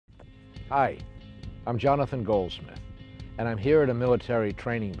Hi, I'm Jonathan Goldsmith, and I'm here at a military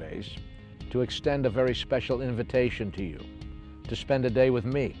training base to extend a very special invitation to you to spend a day with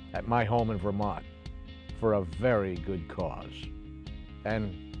me at my home in Vermont for a very good cause.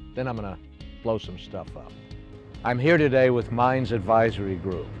 And then I'm gonna blow some stuff up. I'm here today with Mines Advisory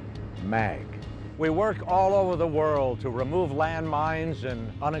Group, MAG. We work all over the world to remove landmines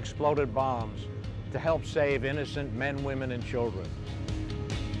and unexploded bombs to help save innocent men, women, and children.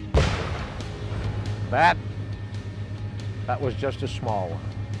 That was just a small one.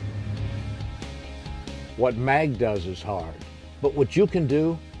 What MAG does is hard, but what you can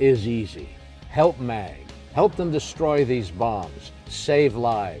do is easy. Help MAG. Help them destroy these bombs, save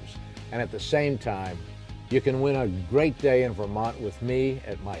lives, and at the same time, you can win a great day in Vermont with me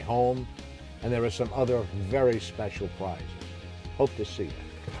at my home, and there are some other very special prizes. Hope to see you.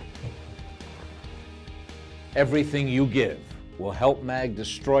 Everything you give will help MAG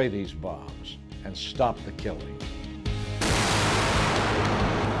destroy these bombs and stop the killing.